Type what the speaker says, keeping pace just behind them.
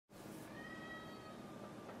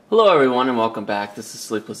Hello everyone and welcome back. This is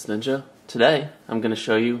Sleepless Ninja. Today I'm going to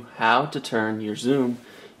show you how to turn your Zoom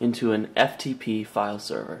into an FTP file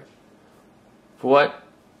server. For what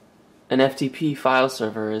an FTP file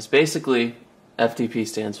server is, basically FTP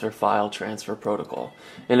stands for File Transfer Protocol,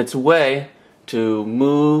 and it's a way to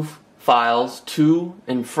move files to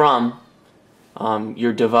and from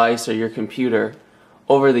your device or your computer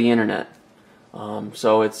over the internet.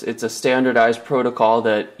 So it's a standardized protocol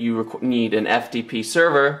that you need an FTP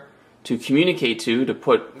server to communicate to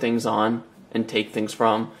put things on and take things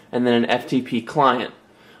from, and then an FTP client,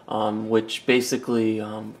 which basically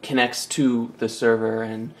connects to the server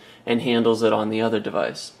and handles it on the other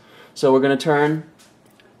device. So we're going to turn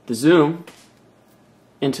the Zoom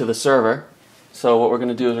into the server. So what we're going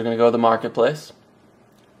to do is we're going to go to the marketplace.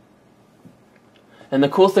 And the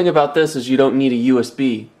cool thing about this is you don't need a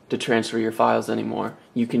USB to transfer your files anymore.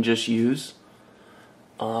 You can just use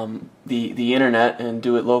the internet and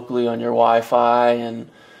do it locally on your Wi-Fi, and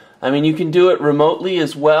I mean you can do it remotely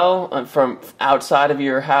as well from outside of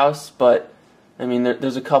your house, but I mean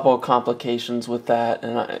there's a couple of complications with that,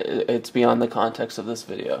 and it's beyond the context of this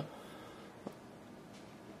video.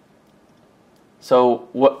 So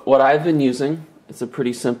what I've been using, it's a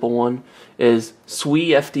pretty simple one, is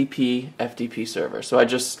SWE FTP server. So I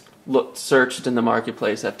just searched in the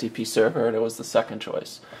marketplace FTP server, and it was the second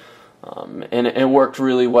choice, and it worked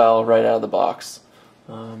really well right out of the box.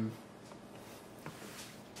 So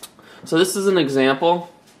this is an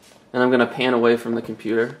example, and I'm going to pan away from the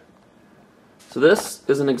computer. So this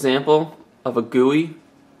is an example of a GUI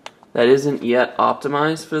that isn't yet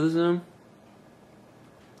optimized for the Zoom.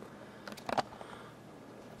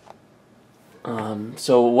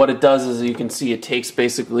 So what it does is, you can see, it takes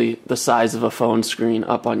basically the size of a phone screen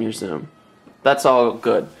up on your Zoom. That's all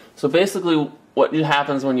good. So basically what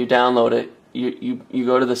happens when you download it, you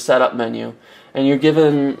go to the setup menu and you're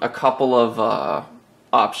given a couple of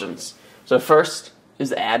options. So first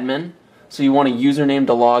is admin. So you want a username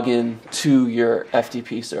to log in to your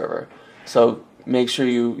FTP server. So make sure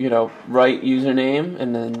you write username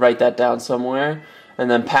and then write that down somewhere, and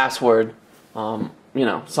then password,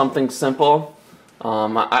 something simple.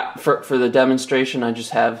 For the demonstration, I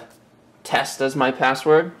just have test as my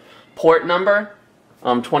password. Port number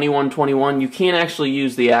 2121. You can't actually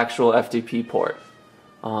use the actual FTP port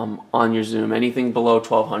on your Zoom. Anything below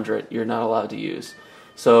 1200 you're not allowed to use.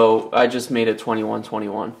 So I just made it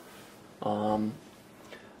 2121.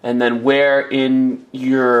 And then where in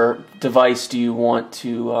your device do you want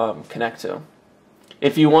to connect to?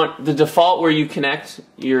 If you want, the default where you connect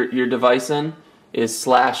your device in is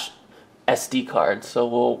 /SD card. So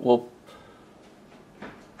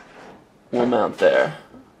we'll mount there.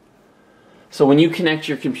 So when you connect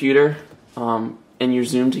your computer and your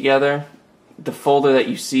Zoom together, the folder that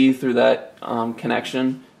you see through that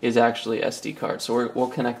connection is actually SD card. So we'll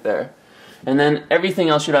connect there. And then everything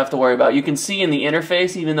else you don't have to worry about. You can see in the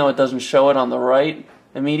interface, even though it doesn't show it on the right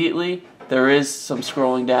immediately, there is some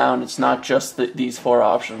scrolling down. It's not just these four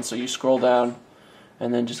options. So you scroll down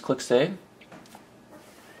and then just click Save.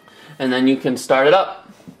 And then you can start it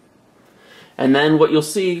up. And then what you'll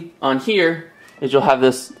see on here is you'll have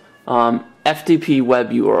this FTP web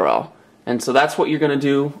URL. And so that's what you're going to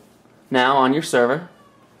do now on your server,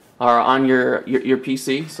 or on your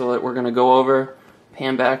PC. So that we're going to go over,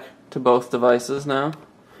 pan back to both devices now,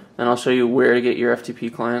 and I'll show you where to get your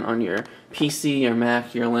FTP client on your PC, your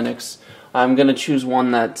Mac, your Linux. I'm going to choose one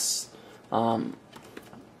that's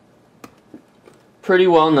pretty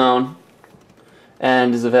well known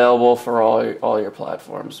and is available for all your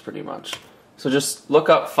platforms pretty much. So just look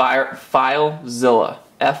up FileZilla,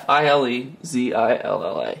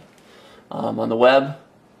 FileZilla, on the web,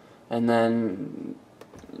 and then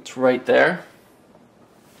it's right there.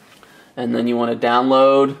 And then you want to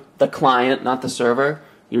download the client, not the server.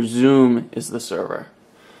 Your Zoom is the server.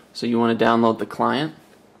 So you want to download the client.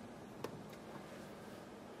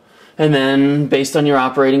 And then, based on your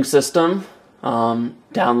operating system,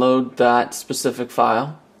 download that specific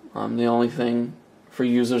file. The only thing for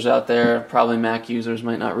users out there, probably Mac users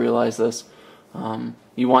might not realize this,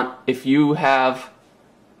 if you have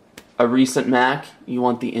a recent Mac, you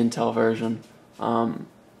want the Intel version.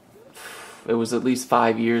 It was at least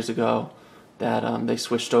 5 years ago that they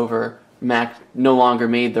switched over. Mac no longer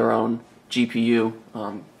made their own GPU,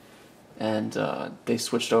 and they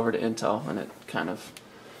switched over to Intel, and it kind of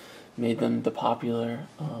made them the popular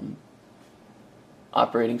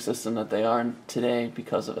operating system that they are today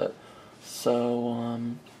because of it. So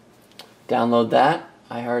download that.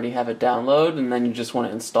 I already have it downloaded, and then you just want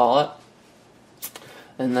to install it.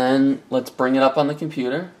 And then let's bring it up on the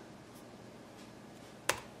computer.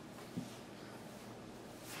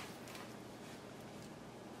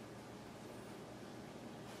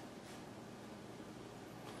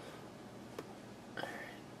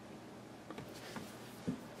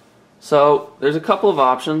 So there's a couple of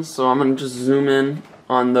options, so I'm going to just zoom in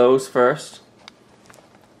on those first.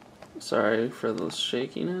 Sorry for the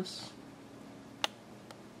shakiness.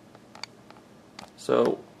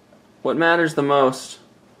 So what matters the most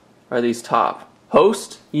are these top.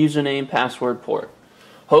 Host, username, password, port.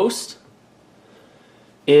 Host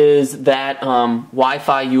is that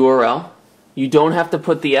Wi-Fi URL. You don't have to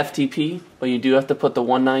put the FTP, but you do have to put the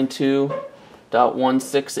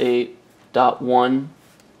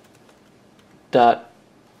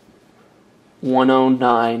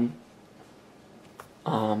 192.168.1.109.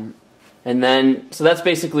 And then, so that's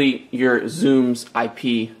basically your Zoom's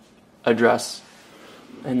IP address.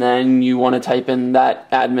 And then you want to type in that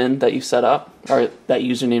admin that you set up, or that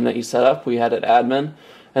username that you set up. We had it admin.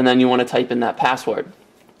 And then you want to type in that password.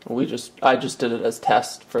 I just did it as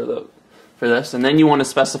test for this. And then you want to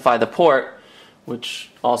specify the port,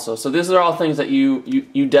 which also, so these are all things that you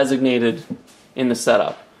designated in the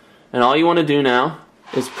setup. And all you want to do now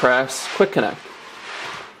is press Quick Connect.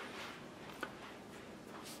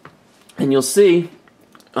 And you'll see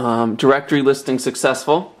directory listing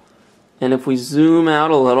successful. And if we zoom out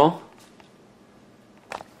a little,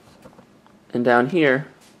 and down here,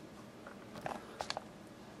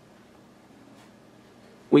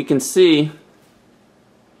 we can see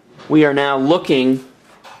we are now looking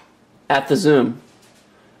at the Zoom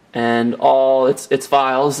and all its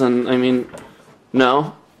files, and I mean,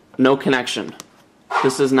 no connection.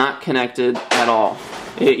 This is not connected at all.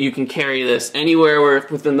 You can carry this anywhere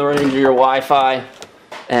within the range of your Wi-Fi,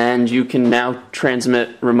 and you can now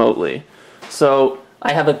transmit remotely. So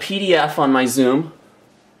I have a PDF on my Zoom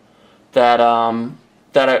that a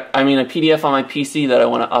PDF on my PC that I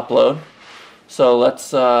want to upload. So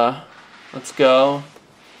let's go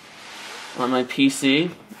on my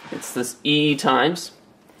PC. It's this EE times.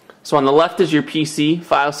 So on the left is your PC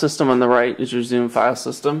file system, on the right is your Zoom file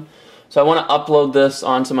system. So I want to upload this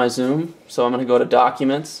onto my Zoom. So I'm going to go to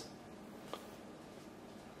Documents.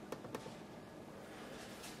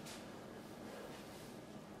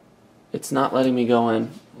 It's not letting me go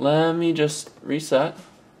in. Let me just reset.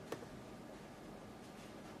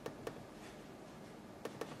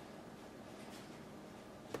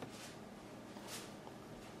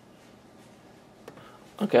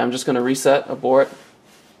 Okay, I'm just going to reset, abort.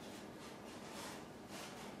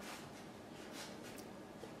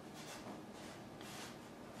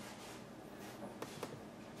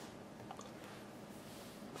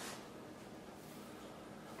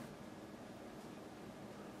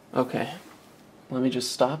 Okay, let me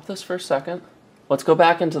just stop this for a second. Let's go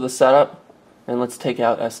back into the setup and let's take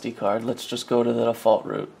out SD card. Let's just go to the default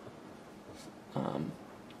route.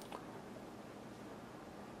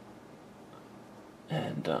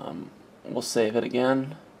 We'll save it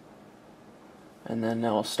again, and then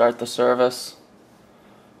now we'll start the service.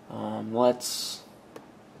 Let's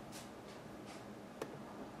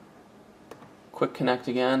quick connect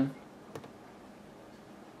again.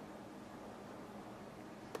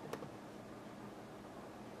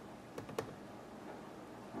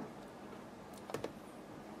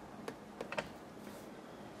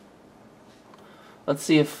 Let's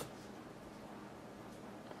see if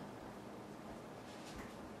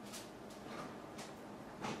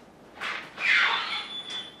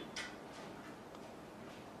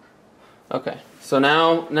okay, so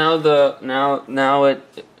now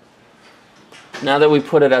that we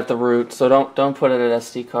put it at the root, so don't put it at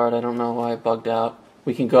SD card. I don't know why it bugged out.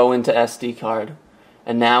 We can go into SD card,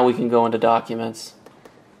 and now we can go into Documents,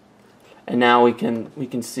 and now we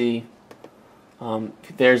can see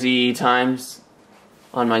there's EE times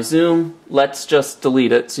on my Zoom. Let's just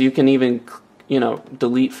delete it. So you can even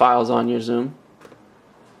delete files on your Zoom.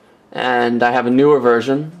 And I have a newer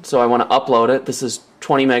version, so I want to upload it. This is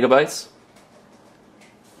 20 megabytes.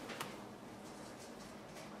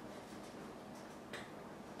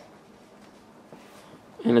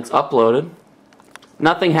 And it's uploaded.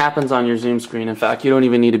 Nothing happens on your Zoom screen. In fact, you don't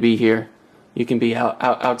even need to be here. You can be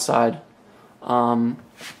outside.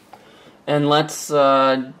 And let's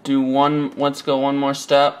go one more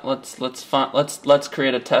step. Let's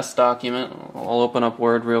create a test document. I'll open up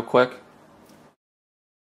Word real quick.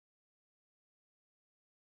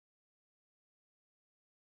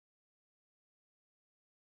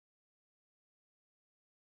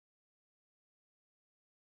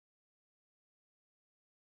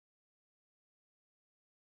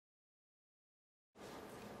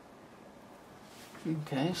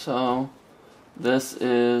 Okay, so this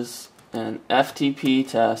is an FTP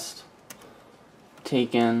test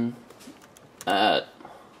taken at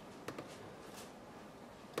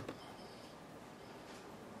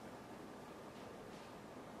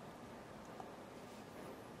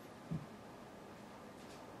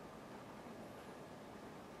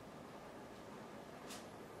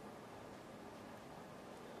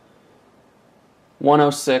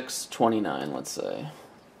 1:06:29, let's say.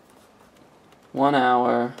 1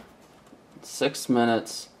 hour, 6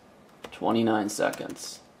 minutes, 29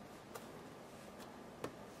 seconds.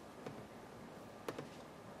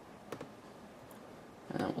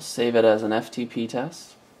 And we'll save it as an FTP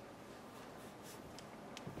test.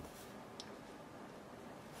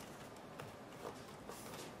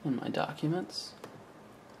 In my documents.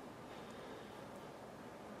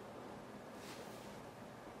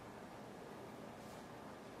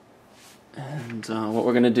 And what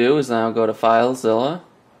we're going to do is now go to FileZilla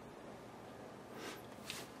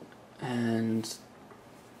and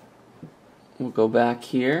we'll go back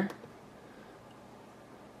here.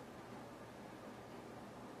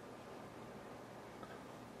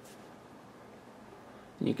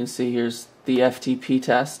 And you can see here's the FTP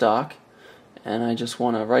test doc, and I just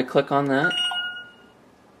want to right click on that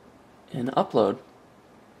and upload.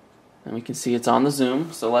 And we can see it's on the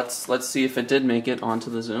Zoom, so let's see if it did make it onto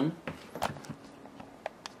the Zoom.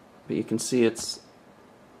 But you can see it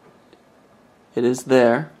is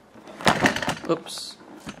there. Oops,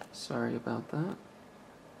 sorry about that.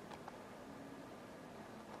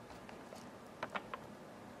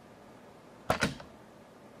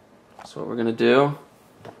 So what we're going to do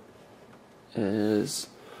is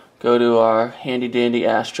go to our handy dandy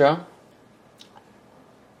Astro.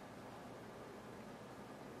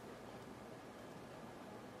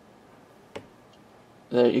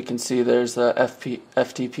 There you can see there's the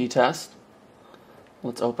FTP test.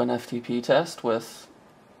 Let's open FTP test with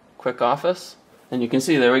Quick Office. And you can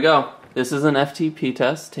see, there we go. This is an FTP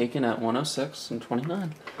test taken at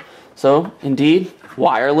 1:06:29. So, indeed,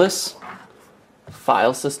 wireless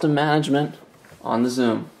file system management on the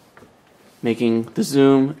Zoom, making the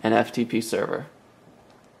Zoom an FTP server.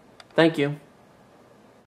 Thank you.